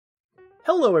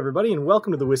Hello everybody and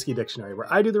welcome to the Whiskey Dictionary,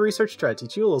 where I do the research to try to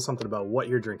teach you a little something about what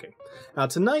you're drinking. Now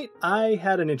tonight I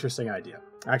had an interesting idea.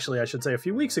 Actually, I should say a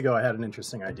few weeks ago I had an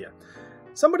interesting idea.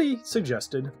 Somebody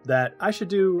suggested that I should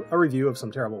do a review of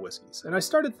some terrible whiskeys, and I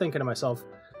started thinking to myself,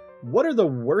 what are the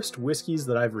worst whiskeys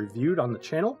that I've reviewed on the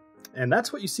channel? And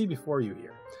that's what you see before you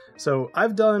here. So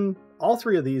I've done all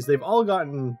three of these. They've all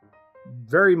gotten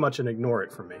very much an ignore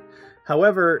it from me.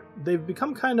 However, they've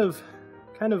become kind of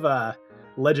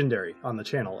legendary on the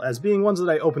channel as being ones that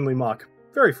I openly mock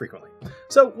very frequently.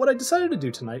 So what I decided to do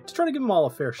tonight, to try to give them all a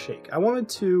fair shake, I wanted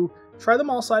to try them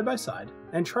all side by side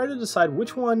and try to decide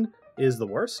which one is the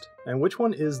worst and which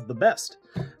one is the best.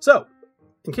 So,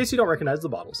 in case you don't recognize the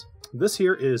bottles, this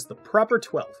here is the Proper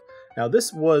 12. Now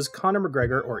this was Conor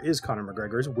McGregor, or is Conor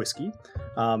McGregor's whiskey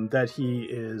that he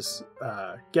is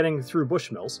getting through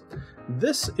Bushmills.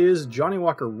 This is Jonnie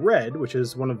Walker Red, which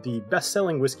is one of the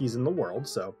best-selling whiskeys in the world,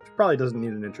 so probably doesn't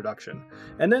need an introduction.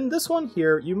 And then this one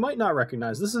here, you might not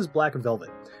recognize. This is Black Velvet.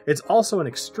 It's also an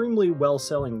extremely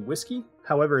well-selling whiskey.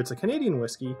 However, it's a Canadian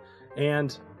whiskey,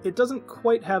 and it doesn't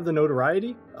quite have the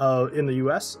notoriety in the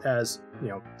US as, you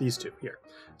know, these two here.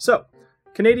 So,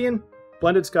 Canadian,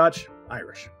 blended Scotch,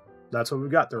 Irish. That's what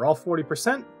we've got. They're all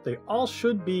 40%. They all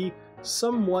should be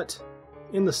somewhat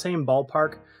in the same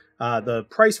ballpark. The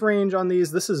price range on these,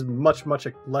 this is much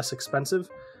less expensive.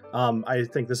 I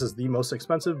think this is the most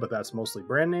expensive, but that's mostly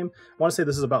brand name. I want to say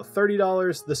this is about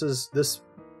 $30. This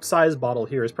size bottle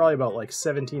here is probably about like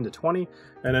 17 to 20.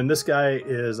 And then this guy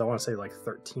is, I want to say like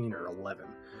 13 or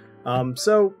 11.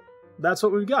 So that's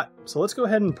what we've got. So let's go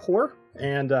ahead and pour.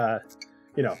 And,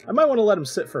 you know, I might want to let them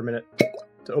sit for a minute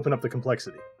to open up the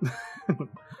complexity.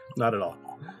 Not at all.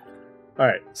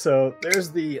 Alright, so there's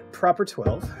the Proper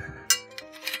 12.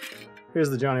 Here's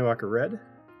the Jonnie Walker Red.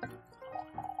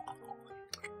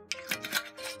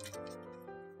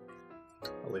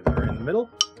 I'll leave that right in the middle.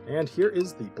 And here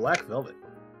is the Black Velvet.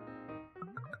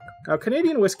 Now,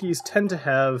 Canadian whiskeys tend to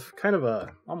have kind of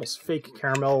a almost fake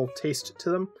caramel taste to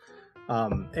them.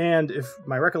 And if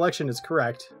my recollection is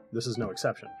correct, this is no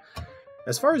exception.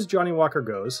 As far as Jonnie Walker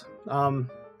goes,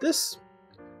 this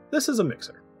is a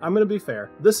mixer. I'm going to be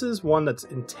fair. This is one that's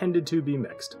intended to be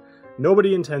mixed.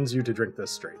 Nobody intends you to drink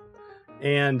this straight.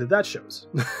 And that shows.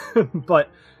 But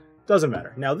doesn't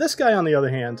matter. Now this guy, on the other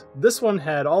hand, this one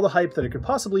had all the hype that it could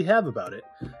possibly have about it,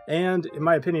 and in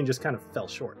my opinion just kind of fell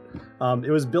short. It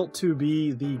was built to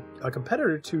be a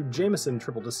competitor to Jameson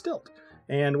Triple Distilled.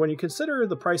 And when you consider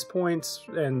the price points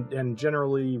and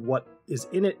generally what is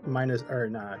in it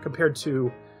compared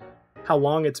to how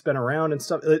long it's been around and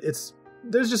stuff,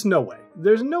 there's just no way.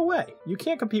 There's no way. You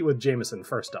can't compete with Jameson,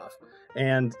 first off.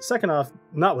 And second off,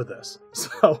 not with this.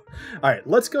 So, alright,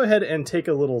 let's go ahead and take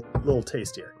a little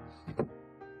taste here.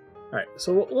 Alright,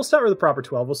 so we'll start with the Proper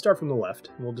 12. We'll start from the left,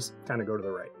 and we'll just kind of go to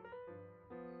the right.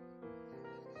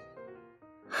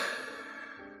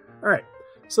 Alright,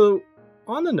 so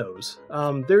on the nose,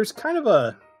 there's kind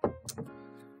of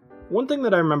one thing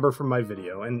that I remember from my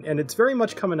video, and it's very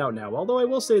much coming out now, although I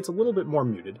will say it's a little bit more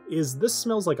muted, is this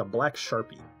smells like a black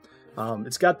Sharpie.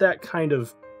 It's got that kind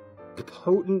of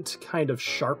potent, kind of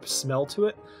sharp smell to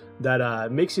it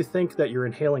that makes you think that you're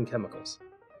inhaling chemicals.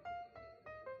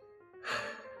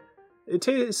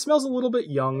 It smells a little bit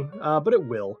young, but it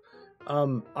will.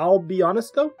 I'll be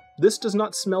honest though, this does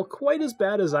not smell quite as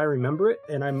bad as I remember it,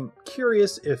 and I'm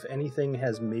curious if anything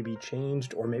has maybe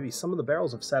changed, or maybe some of the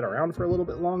barrels have sat around for a little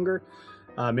bit longer.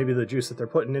 Maybe the juice that they're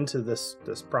putting into this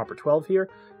Proper 12 here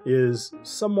is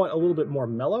somewhat a little bit more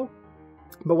mellow.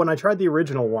 But when I tried the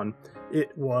original one,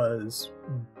 it was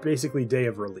basically day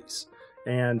of release,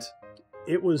 and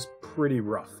it was pretty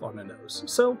rough on the nose.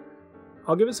 So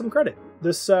I'll give it some credit.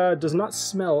 This does not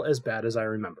smell as bad as I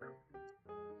remember.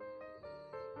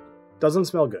 Doesn't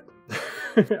smell good.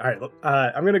 Alright,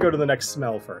 I'm going to go to the next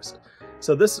smell first.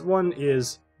 So this one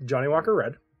is Jonnie Walker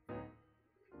Red.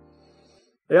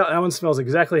 Yeah, that one smells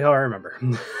exactly how I remember.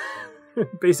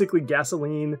 Basically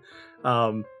gasoline,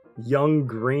 young,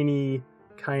 grainy,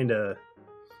 kind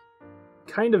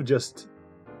of just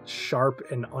sharp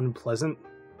and unpleasant.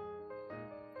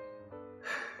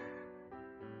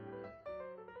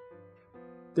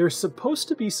 There's supposed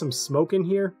to be some smoke in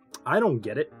here. I don't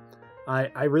get it.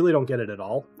 I really don't get it at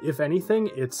all. If anything,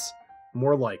 it's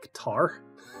more like tar,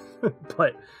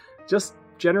 but just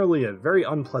generally a very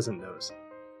unpleasant nose.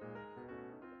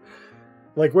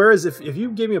 Like, whereas if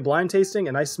you gave me a blind tasting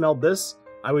and I smelled this,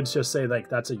 I would just say, like,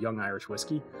 that's a young Irish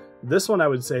whiskey. This one, I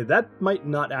would say, that might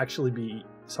not actually be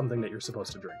something that you're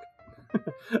supposed to drink.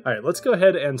 Alright, let's go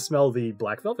ahead and smell the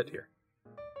Black Velvet here.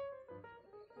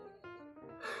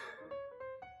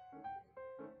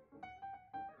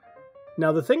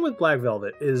 Now, the thing with Black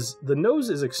Velvet is the nose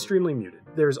is extremely muted.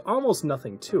 There's almost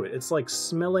nothing to it. It's like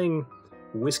smelling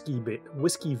whiskey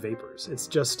vapors. It's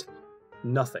just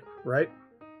nothing, right?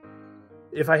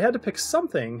 If I had to pick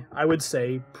something, I would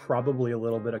say probably a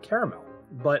little bit of caramel,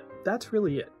 but that's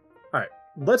really it. All right,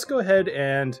 let's go ahead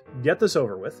and get this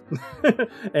over with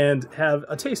and have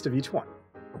a taste of each one.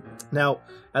 Now,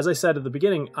 as I said at the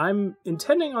beginning, I'm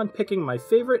intending on picking my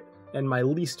favorite and my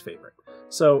least favorite.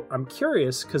 So I'm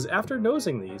curious, because after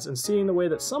nosing these and seeing the way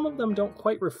that some of them don't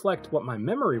quite reflect what my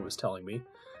memory was telling me,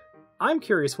 I'm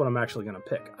curious what I'm actually going to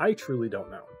pick. I truly don't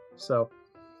know. So,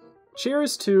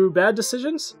 cheers to bad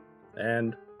decisions,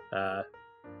 and,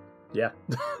 yeah.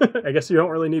 I guess you don't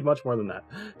really need much more than that.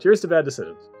 Cheers to bad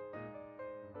decisions.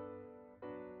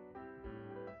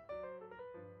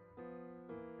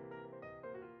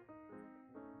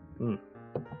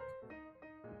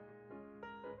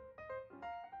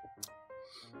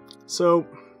 So,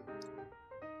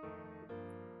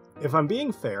 if I'm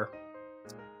being fair,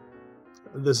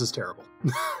 this is terrible.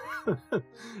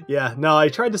 Yeah, no, I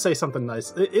tried to say something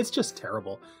nice. It's just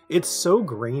terrible. It's so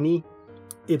grainy.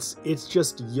 It's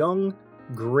just young,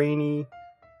 grainy,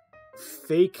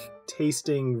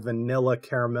 fake-tasting vanilla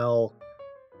caramel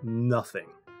nothing.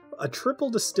 A triple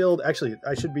distilled... Actually,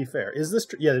 I should be fair. Is this...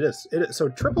 Yeah, it is. So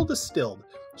triple distilled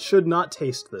should not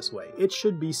taste this way. It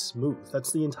should be smooth.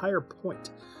 That's the entire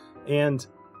point. And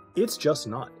it's just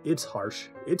not. It's harsh.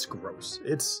 It's gross.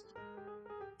 It's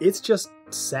just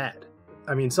sad.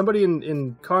 I mean, somebody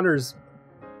in Connor's,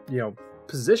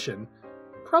 position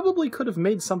probably could have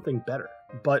made something better.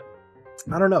 But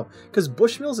I don't know. Because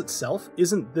Bushmills itself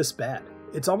isn't this bad.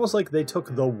 It's almost like they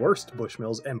took the worst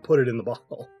Bushmills and put it in the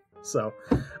bottle. So,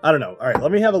 I don't know. All right,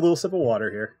 let me have a little sip of water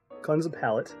here. Cleanse the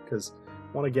palate, because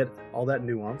I want to get all that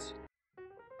nuance.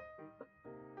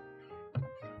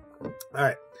 All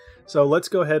right. So let's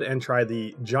go ahead and try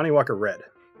the Jonnie Walker Red.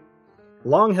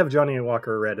 Long have Jonnie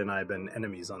Walker Red and I been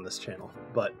enemies on this channel,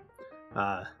 but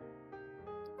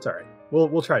it's all right.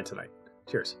 We'll try it tonight.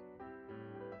 Cheers.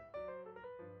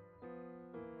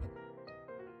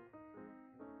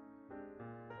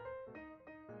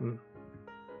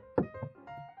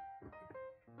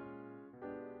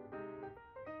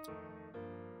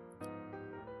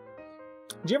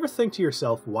 Did you ever think to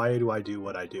yourself, why do I do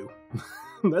what I do?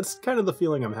 That's kind of the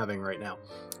feeling I'm having right now.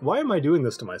 Why am I doing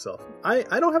this to myself? I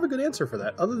don't have a good answer for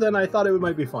that, other than I thought it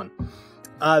might be fun.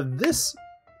 This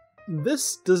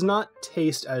does not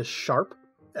taste as sharp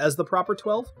as the proper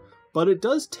 12, but it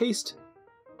does taste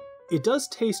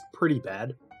pretty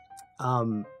bad.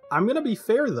 I'm gonna be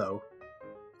fair though.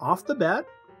 Off the bat,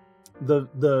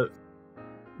 the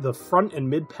front and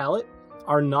mid palate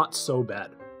are not so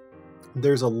bad.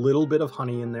 There's a little bit of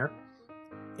honey in there,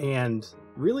 and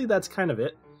really that's kind of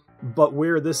it. But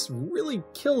where this really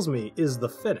kills me is the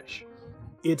finish.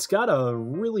 It's got a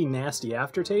really nasty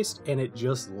aftertaste, and it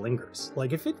just lingers.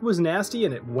 Like, if it was nasty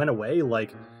and it went away,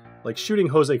 like shooting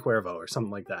Jose Cuervo or something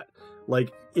like that.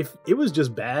 Like, if it was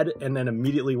just bad and then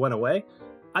immediately went away,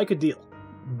 I could deal.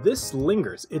 This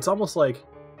lingers. It's almost like,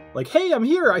 hey, I'm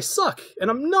here, I suck,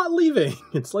 and I'm not leaving.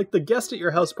 It's like the guest at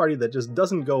your house party that just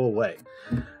doesn't go away.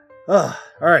 All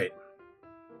right,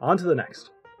 on to the next.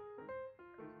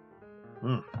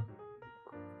 I'm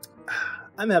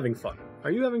having fun.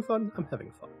 Are you having fun? I'm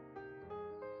having fun.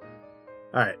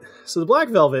 All right, so the Black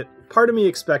Velvet, part of me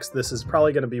expects this is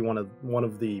probably going to be one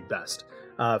of the best.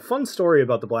 Fun story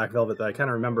about the Black Velvet that I kind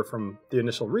of remember from the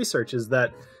initial research is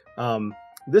that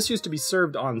this used to be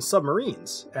served on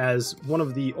submarines as one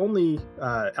of the only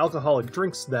alcoholic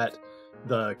drinks that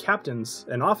the captains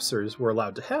and officers were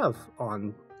allowed to have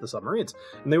on the submarines,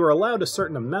 and they were allowed a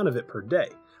certain amount of it per day.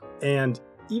 And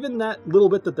even that little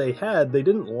bit that they had, they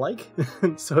didn't like.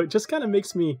 So it just kind of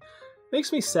makes me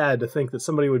sad to think that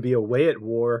somebody would be away at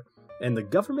war and the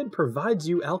government provides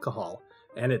you alcohol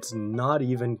and it's not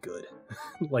even good.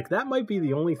 Like, that might be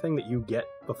the only thing that you get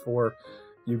before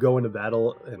you go into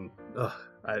battle, and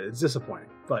it's disappointing.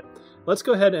 But let's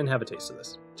go ahead and have a taste of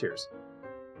this. Cheers.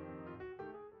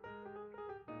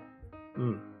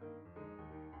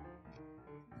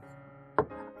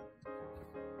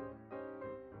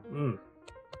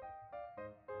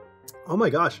 Oh my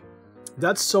gosh,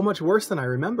 that's so much worse than I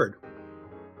remembered.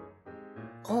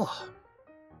 Oh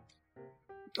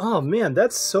man,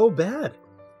 that's so bad.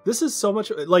 This is so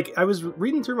much, like, I was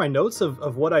reading through my notes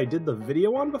of what I did the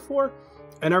video on before,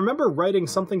 and I remember writing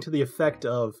something to the effect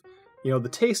of, the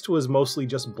taste was mostly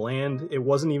just bland. It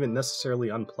wasn't even necessarily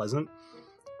unpleasant.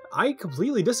 I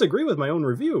completely disagree with my own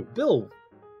review. Bill,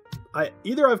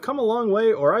 either I've come a long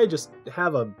way or I just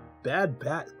have a bad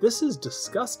bat. This is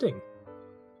disgusting.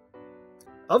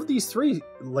 Of these three,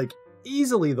 like,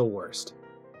 Easily the worst.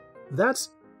 That's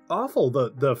awful.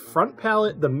 The front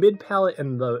palate, the mid palate,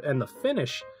 and the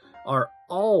finish are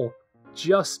all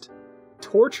just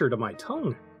torture to my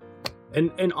tongue.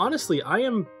 And honestly, I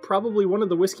am probably one of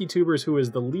the whiskey tubers who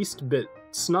is the least bit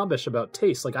snobbish about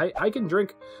taste. Like, I can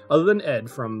drink, other than Ed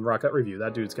from Rocket Review,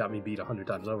 that dude's got me beat 100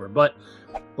 times over, but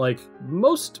like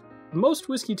most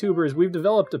whiskey tubers, we've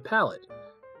developed a palate.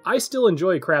 I still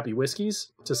enjoy crappy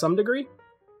whiskeys to some degree.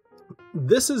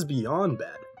 This is beyond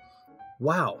bad.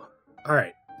 Wow. All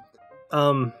right.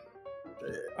 I'm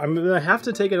gonna have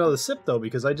to take another sip though,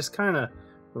 because I just kind of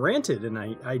ranted and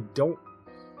I don't.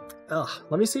 Ugh.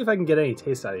 Let me see if I can get any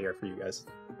taste out of here for you guys.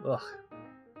 Ugh.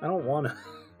 I don't want to.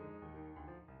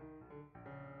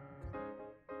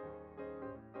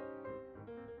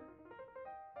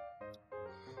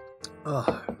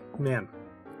 Oh man.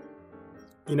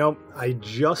 You know, I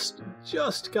just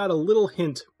got a little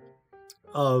hint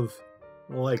of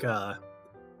like a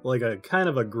kind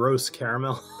of a gross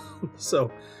caramel.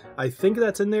 So I think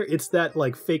that's in there. It's that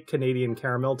like fake Canadian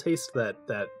caramel taste that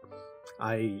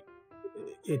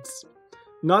it's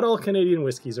not all Canadian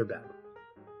whiskeys are bad,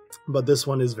 but this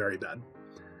one is very bad.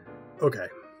 Okay.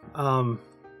 Oh,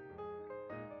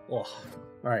 all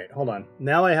right, hold on.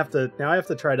 Now I have to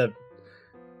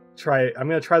try. I'm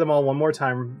going to try them all one more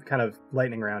time, kind of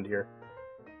lightning round here.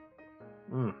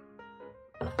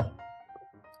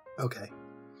 Okay.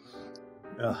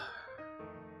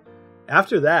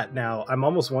 After that, now, I'm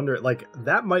almost wondering, like,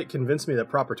 that might convince me that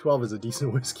Proper 12 is a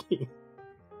decent whiskey.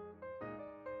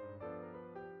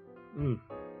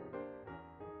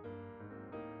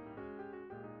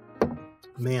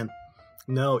 Man,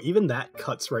 no, even that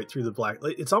cuts right through the black.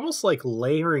 It's almost like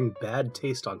layering bad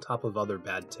taste on top of other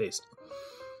bad taste.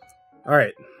 All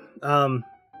right.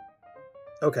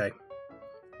 Okay.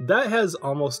 That has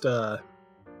almost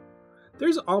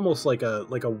there's almost like a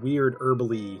weird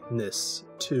herbally-ness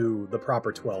to the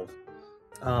Proper 12.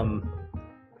 I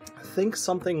think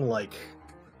something like,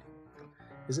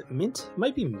 is it mint? It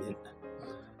might be mint.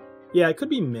 Yeah, it could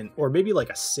be mint, or maybe like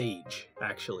a sage,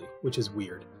 actually, which is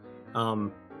weird.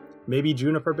 Maybe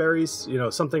juniper berries, you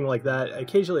know, something like that.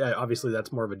 Occasionally, obviously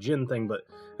that's more of a gin thing, but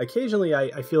occasionally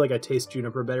I feel like I taste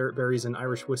juniper berries in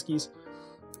Irish whiskeys.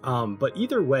 But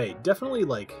either way, definitely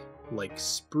like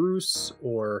spruce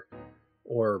or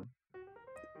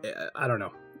I don't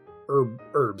know,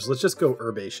 herbs. Let's just go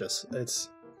herbaceous.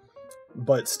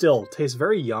 But still tastes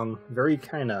very young, very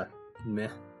kind of meh.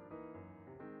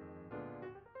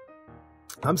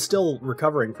 I'm still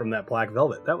recovering from that black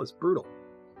velvet. That was brutal.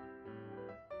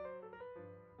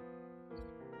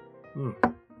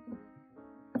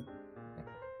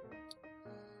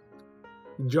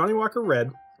 Jonnie Walker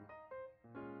Red.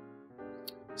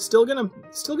 Still gonna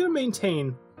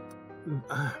maintain.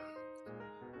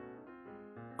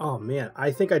 Oh man,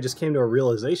 I think I just came to a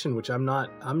realization which I'm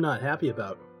not happy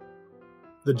about.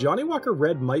 The Jonnie Walker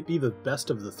Red might be the best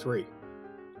of the three.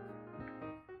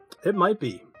 It might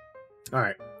be. All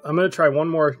right, I'm gonna try one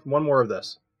more of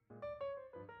this.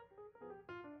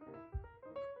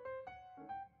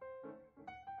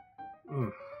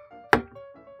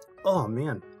 Oh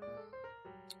man,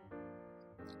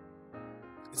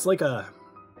 it's like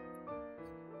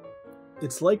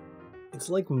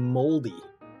moldy,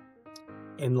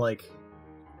 and like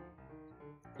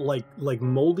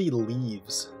moldy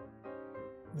leaves.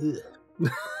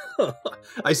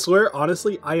 I swear,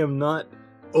 honestly, I am not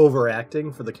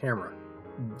overacting for the camera.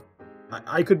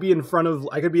 I could be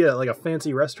I could be at like a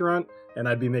fancy restaurant and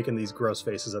I'd be making these gross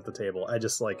faces at the table. I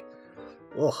just like,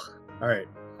 ugh. All right.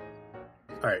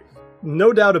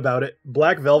 No doubt about it.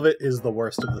 Black Velvet is the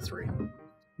worst of the three.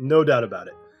 No doubt about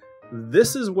it.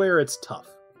 This is where it's tough,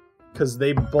 because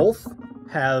they both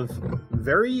have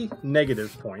very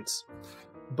negative points,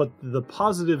 but the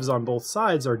positives on both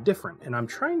sides are different, and I'm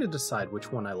trying to decide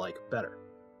which one I like better.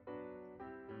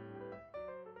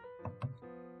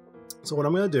 So what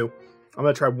I'm going to do, I'm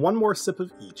going to try one more sip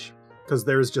of each, because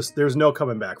there's no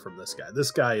coming back from this guy. This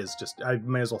guy is just, I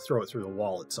may as well throw it through the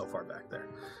wall. It's so far back there.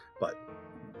 But,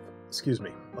 excuse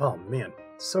me. Oh man,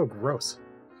 so gross.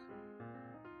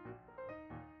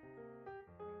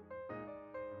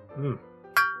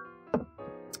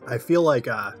 I feel like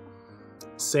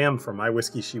Sam from My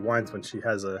Whiskey She Wines when she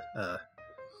has a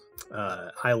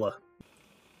Isla.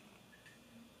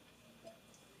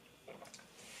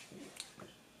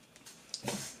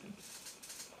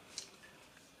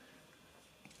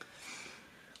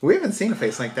 We haven't seen a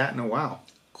face like that in a while.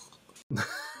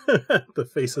 The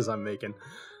faces I'm making.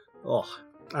 Oh, all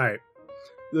right.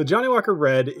 The Jonnie Walker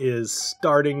Red is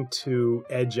starting to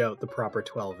edge out the Proper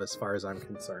 12 as far as I'm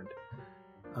concerned.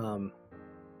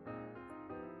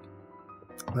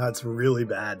 That's really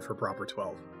bad for proper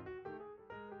 12.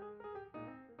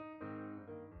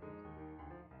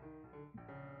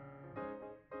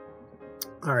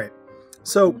 All right.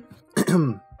 So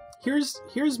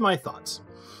here's my thoughts.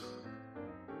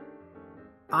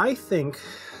 I think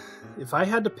if I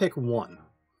had to pick one,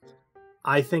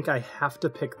 I think I have to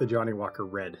pick the Jonnie Walker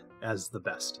Red as the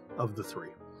best of the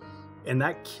three. And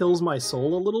that kills my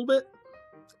soul a little bit,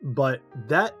 but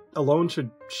that alone should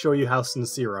show you how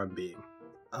sincere I'm being.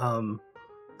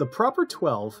 The proper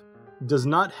 12 does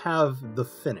not have the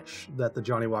finish that the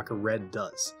Jonnie Walker Red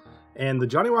does. And the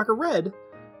Jonnie Walker Red,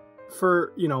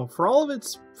 for all of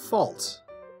its faults,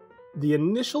 the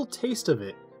initial taste of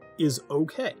it is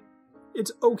okay.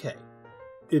 It's okay.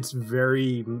 It's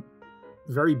very,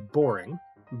 very boring,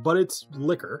 but it's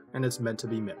liquor and it's meant to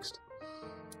be mixed.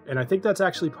 And I think that's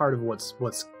actually part of what's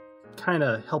kind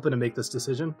of helping to make this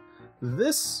decision.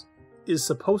 This is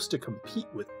supposed to compete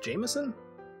with Jameson?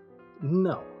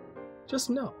 No. Just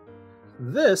no.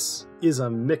 This is a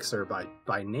mixer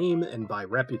by name and by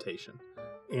reputation.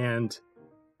 And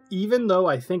even though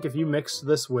I think if you mix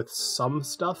this with some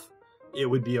stuff, it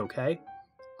would be okay,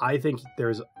 I think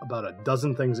there's about a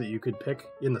dozen things that you could pick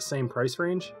in the same price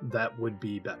range that would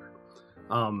be better.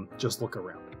 Just look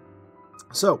around.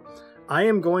 So, I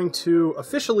am going to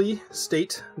officially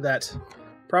state that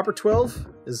Proper 12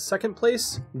 is second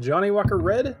place, Jonnie Walker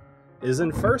Red is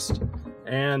in first,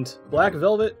 and Black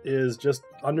Velvet is just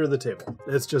under the table.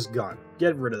 It's just gone.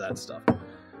 Get rid of that stuff.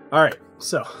 All right,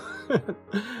 so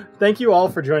thank you all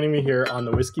for joining me here on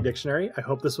the Whiskey Dictionary. I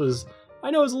hope this was,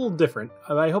 I know it was a little different.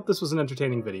 I hope this was an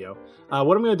entertaining video.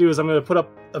 What I'm going to do is I'm going to put up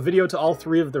a video to all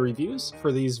three of the reviews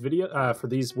for these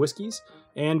whiskeys,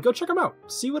 and go check them out.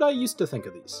 See what I used to think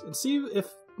of these, and see if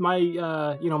my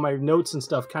my notes and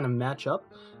stuff kind of match up.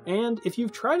 And if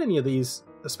you've tried any of these,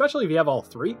 especially if you have all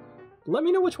three, let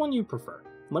me know which one you prefer.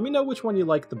 Let me know which one you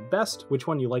like the best, which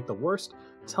one you like the worst.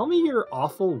 Tell me your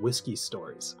awful whiskey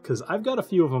stories, because I've got a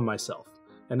few of them myself,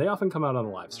 and they often come out on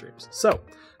the live streams. So,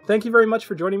 thank you very much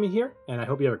for joining me here, and I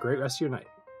hope you have a great rest of your night.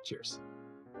 Cheers.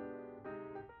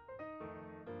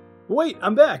 Wait,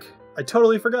 I'm back! I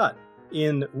totally forgot.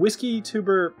 In Whiskey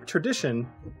Tuber tradition,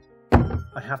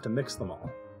 I have to mix them all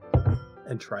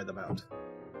and try them out.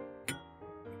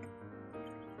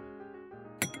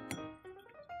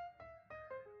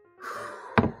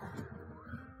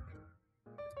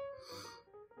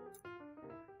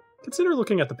 Consider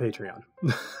looking at the Patreon.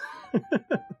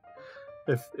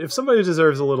 if somebody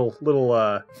deserves a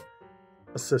little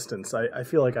assistance, I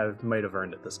feel like I might have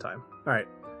earned it this time. All right,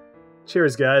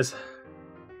 cheers, guys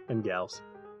and gals.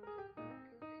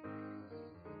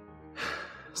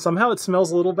 Somehow it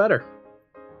smells a little better.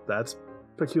 That's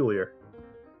peculiar.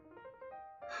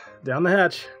 Down the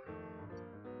hatch.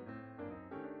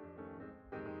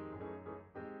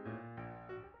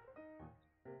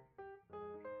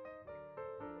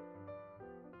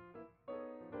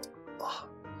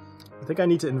 I think I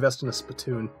need to invest in a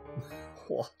spittoon.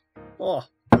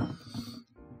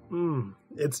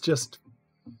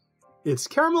 It's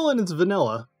caramel and it's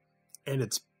vanilla, and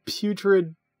it's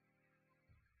putridity.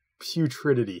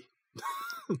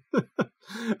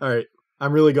 All right,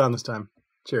 I'm really gone this time.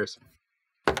 Cheers.